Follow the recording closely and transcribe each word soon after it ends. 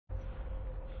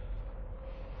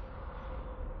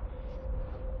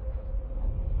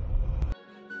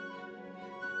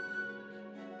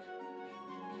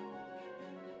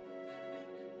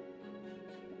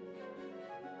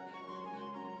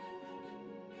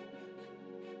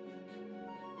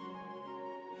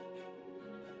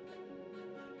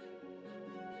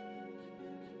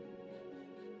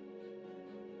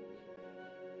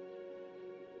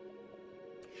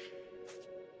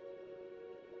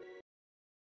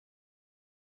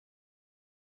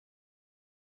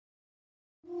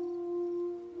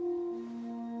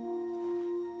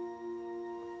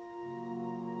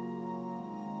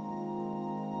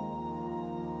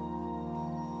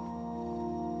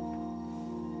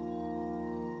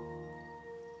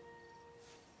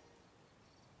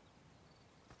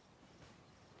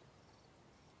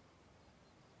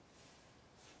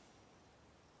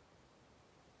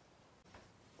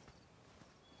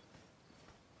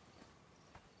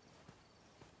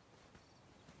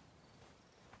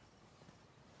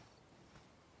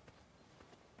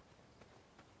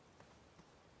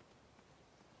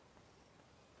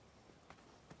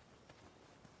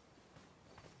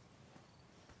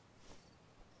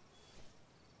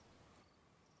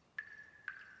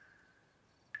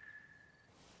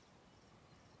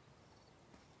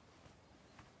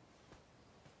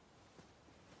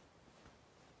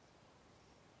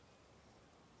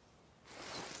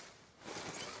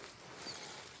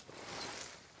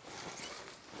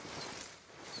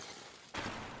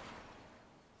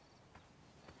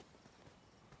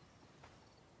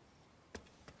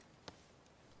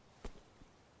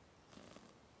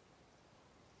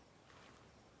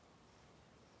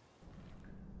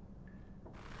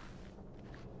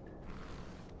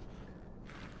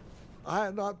I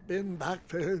had not been back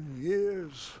there in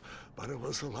years, but it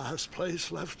was the last place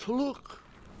left to look.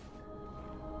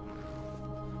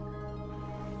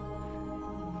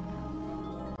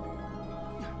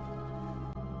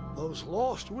 Those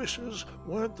lost wishes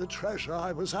weren't the treasure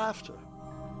I was after.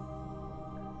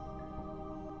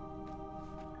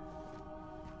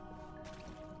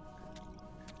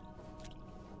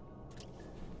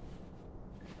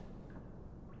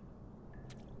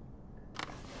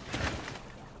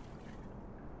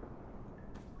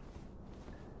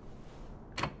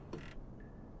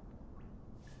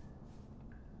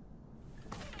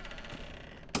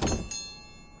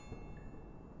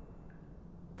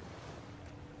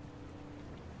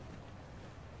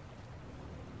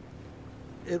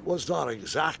 It was not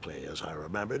exactly as I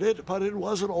remembered it, but it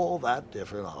wasn't all that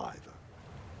different either.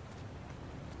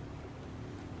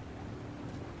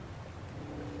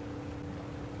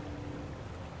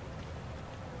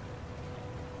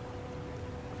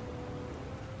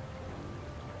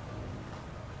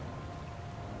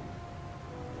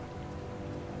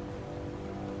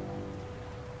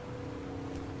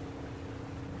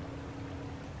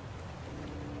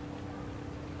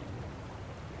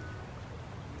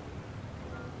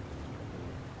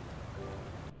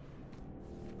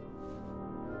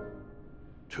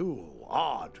 Two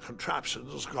odd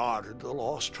contraptions guarded the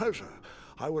lost treasure.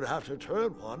 I would have to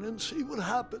turn one and see what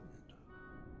happened.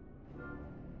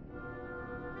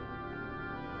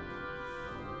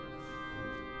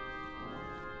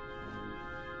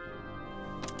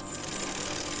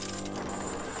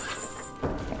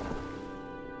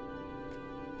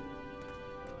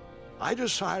 I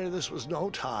decided this was no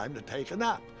time to take a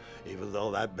nap, even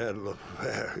though that bed looked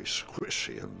very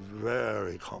squishy and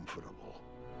very comfortable.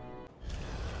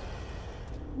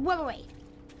 Wait.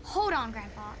 Hold on,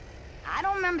 Grandpa. I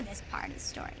don't remember this part of the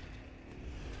story.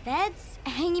 Beds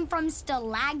hanging from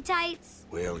stalactites?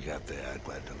 We'll get there,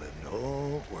 Gwendolyn.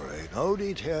 Don't worry. No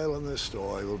detail in this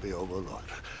story will be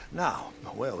overlooked. Now,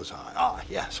 where was I? Ah,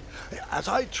 yes. As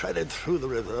I treaded through the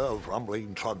river of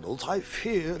rumbling trundles, I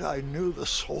feared I knew the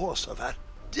source of that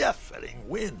deafening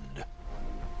wind.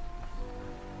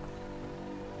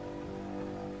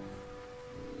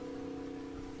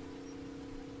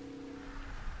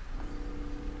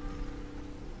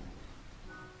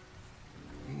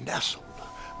 Nestled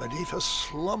beneath a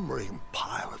slumbering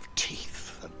pile of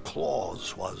teeth and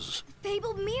claws was...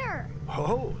 Fabled mirror.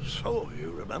 Oh, so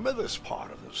you remember this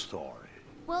part of the story?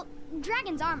 Well,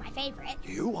 dragons are my favorite.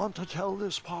 Do you want to tell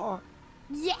this part?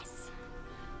 Yes.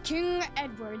 King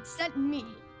Edward sent me,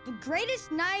 the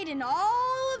greatest knight in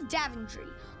all of Daventry,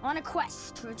 on a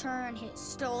quest to return his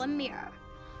stolen mirror.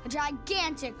 A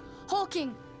gigantic,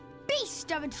 hulking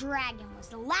beast of a dragon was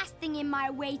the last thing in my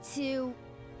way to...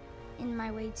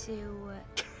 My way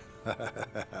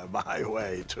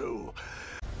too.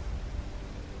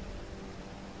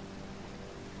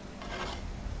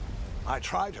 I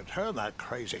tried to turn that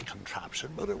crazy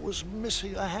contraption, but it was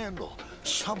missing a handle.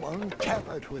 Someone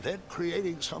tampered with it,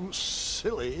 creating some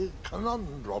silly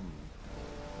conundrum.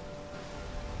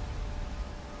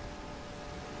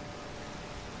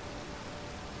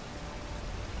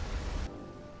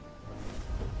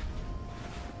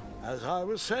 As I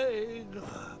was saying,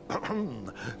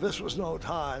 this was no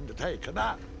time to take a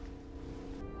nap.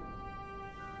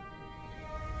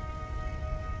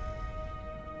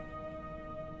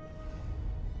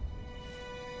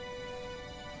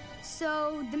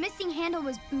 So, the missing handle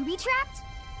was booby-trapped?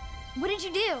 What did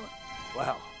you do?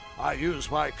 Well, I used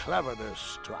my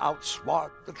cleverness to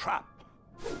outsmart the trap.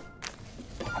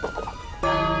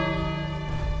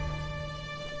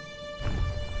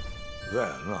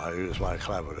 Then I used my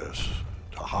cleverness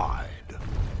to hide.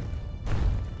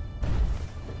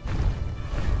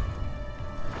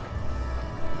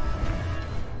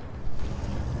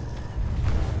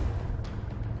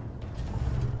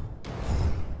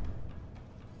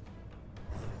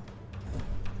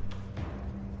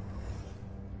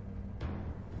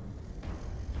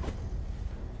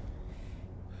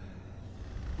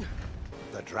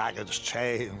 The dragon's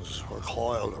chains were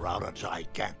coiled around a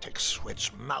gigantic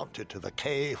switch mounted to the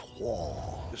cave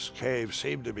wall. This cave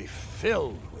seemed to be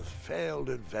filled with failed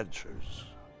adventures.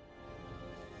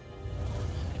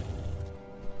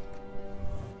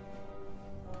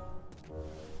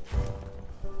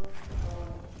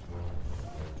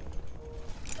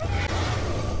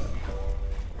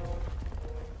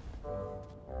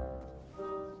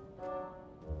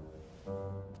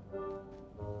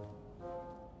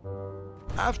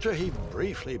 After he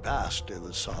briefly basked in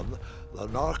the sun, the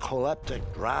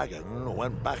narcoleptic dragon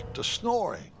went back to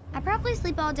snoring. I probably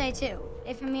sleep all day too,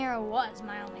 if a mirror was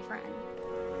my only friend.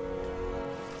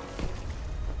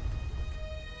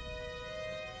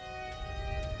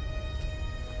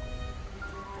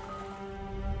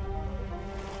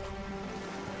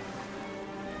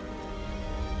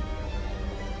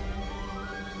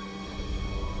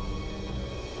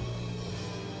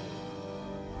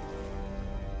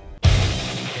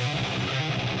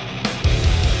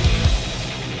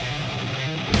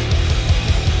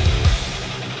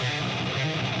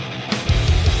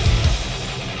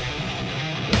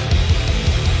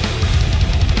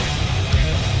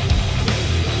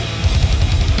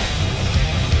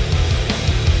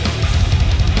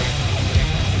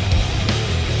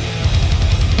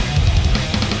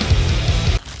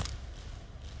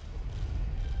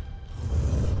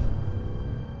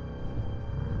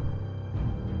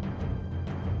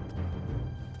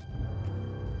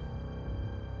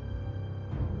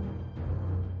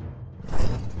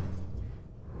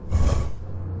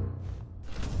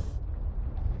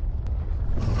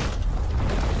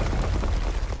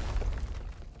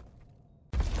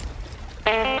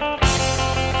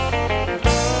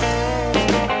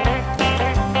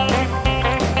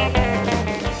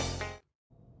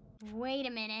 Wait a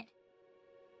minute.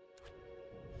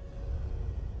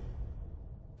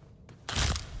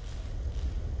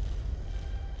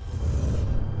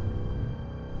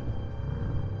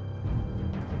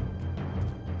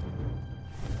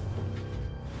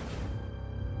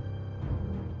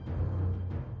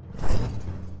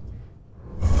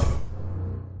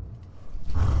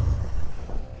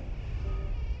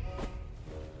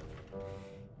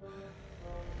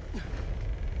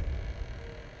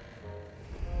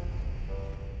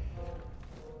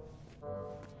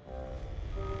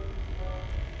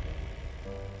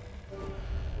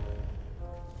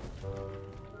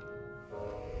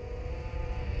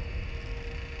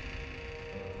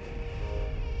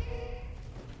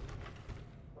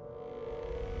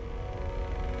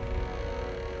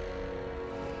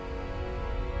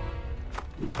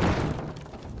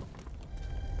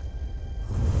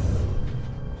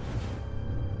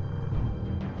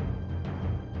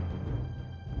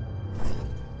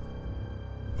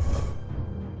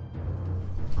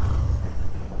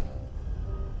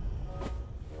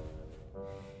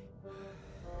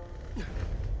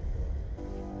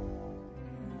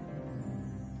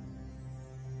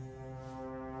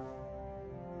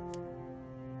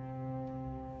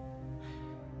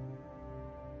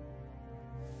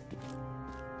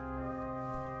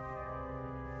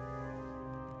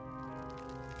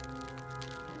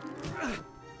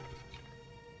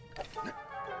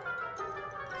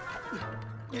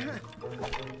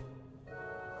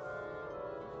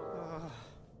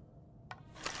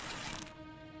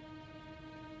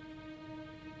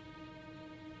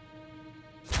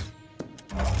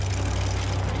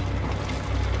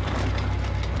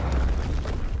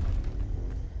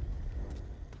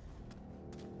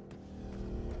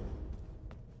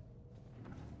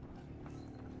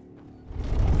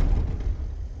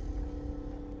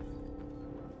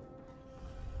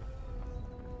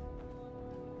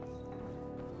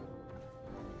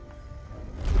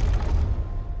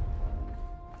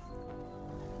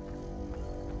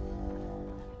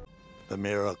 The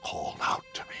mirror called out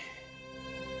to me.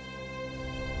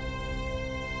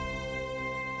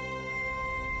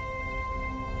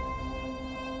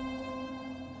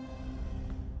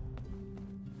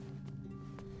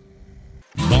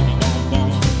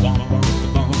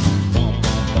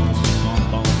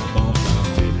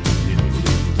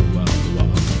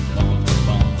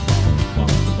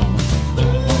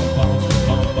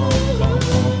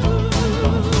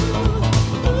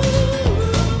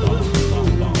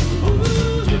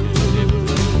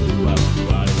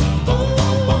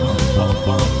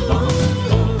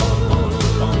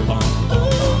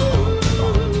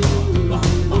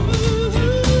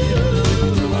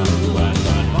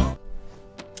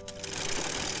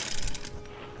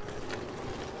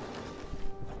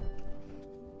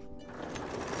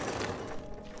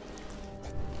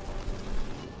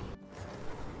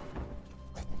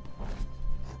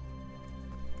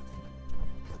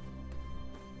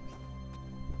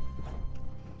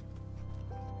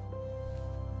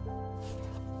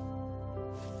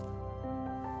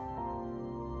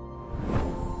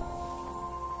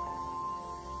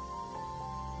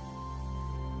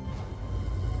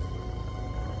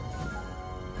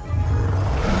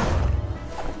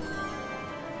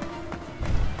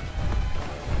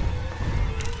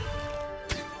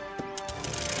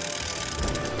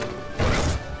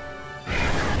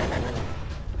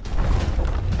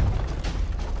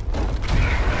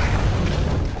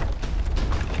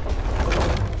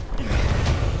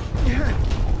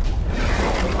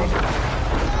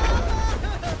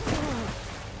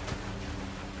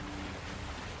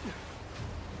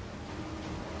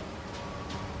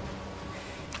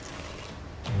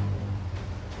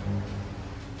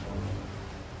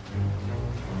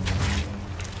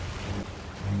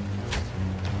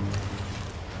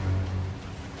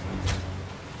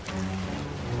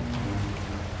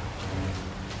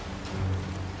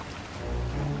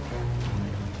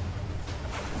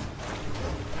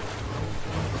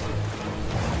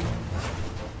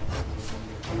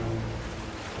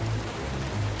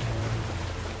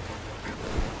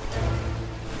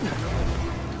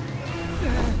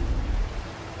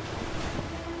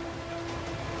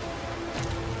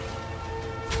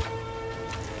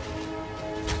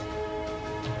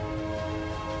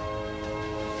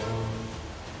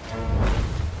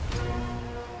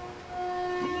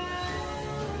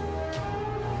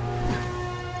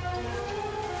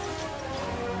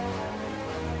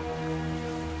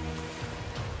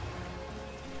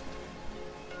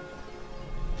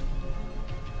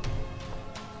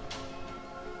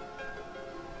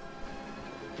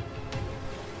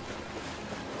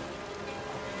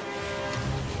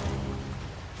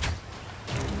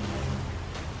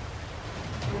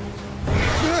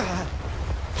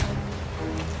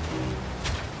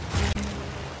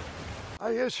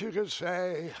 I guess you could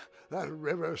say that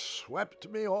river swept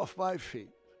me off my feet.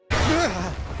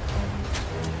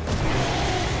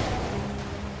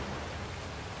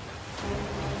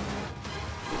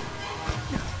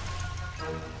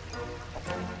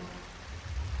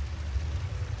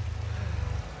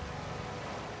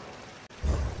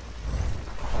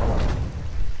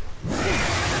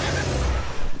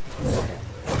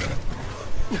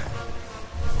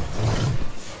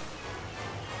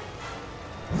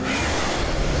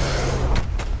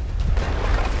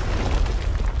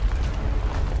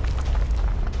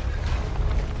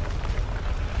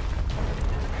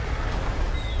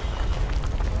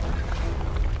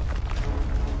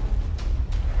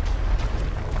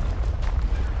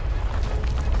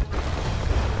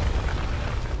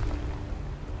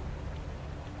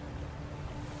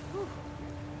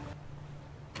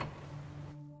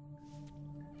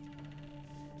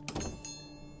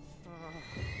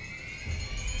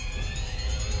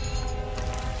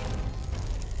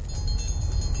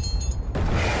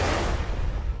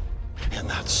 In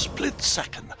that split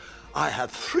second, I had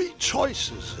three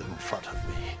choices in front of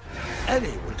me.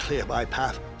 Any would clear my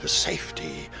path to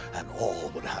safety, and all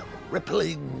would have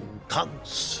rippling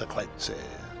consequences.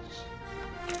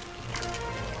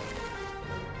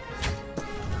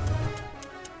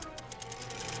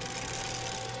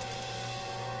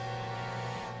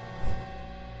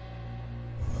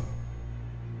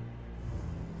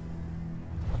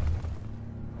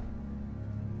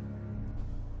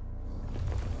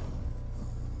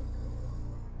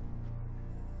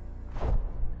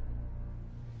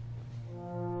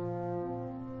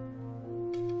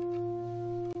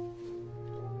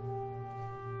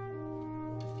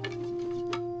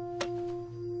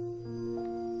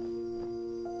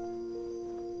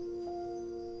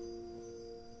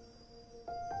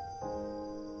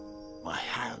 My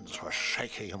hands were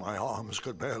shaking and my arms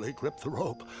could barely grip the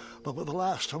rope, but with the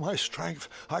last of my strength,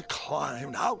 I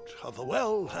climbed out of the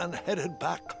well and headed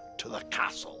back to the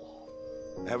castle.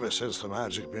 Ever since the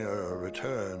magic mirror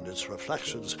returned, its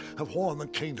reflections have warned the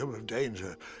kingdom of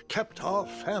danger, kept our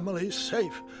family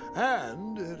safe,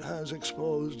 and it has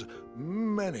exposed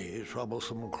many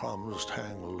troublesome crumbs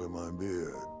tangled in my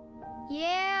beard.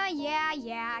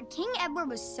 Yeah. King Edward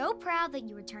was so proud that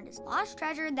you returned his lost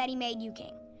treasure that he made you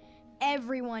king.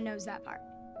 Everyone knows that part.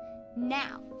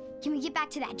 Now, can we get back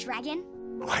to that dragon?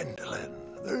 Gwendolyn,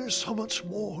 there is so much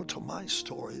more to my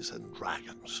stories than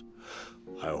dragons.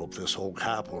 I hope this old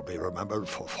cap will be remembered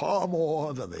for far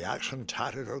more than the action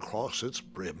tattered across its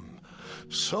brim,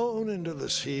 sewn into the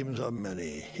seams of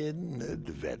many hidden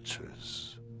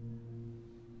adventures.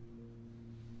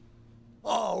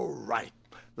 All right,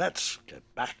 let's get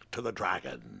back to the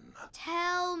dragon.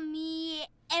 Tell me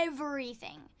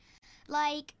everything.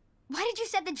 Like, why did you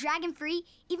set the dragon free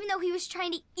even though he was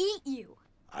trying to eat you?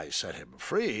 I set him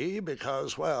free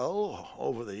because, well,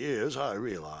 over the years I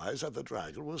realized that the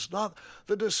dragon was not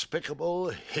the despicable,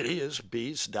 hideous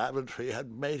beast Daventry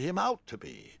had made him out to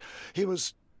be. He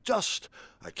was just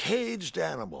a caged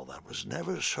animal that was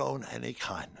never shown any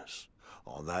kindness.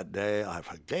 On that day, I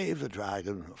forgave the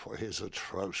dragon for his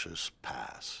atrocious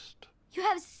past. You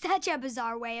have such a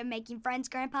bizarre way of making friends,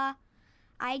 Grandpa.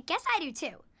 I guess I do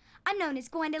too. I'm known as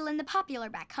Gwendolyn the Popular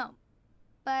back home,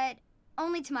 but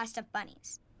only to my stuffed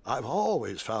bunnies. I've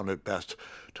always found it best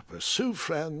to pursue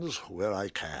friends where I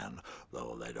can,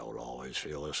 though they don't always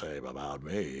feel the same about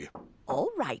me. All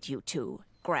right, you two.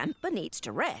 Grandpa needs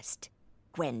to rest.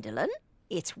 Gwendolyn,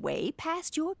 it's way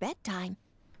past your bedtime.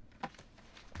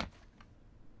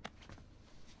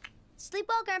 Sleep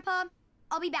well, Grandpa.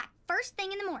 I'll be back first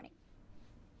thing in the morning.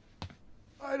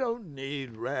 I don't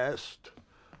need rest.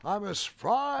 I'm as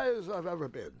spry as I've ever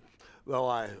been, though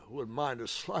I wouldn't mind a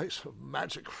slice of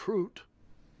magic fruit.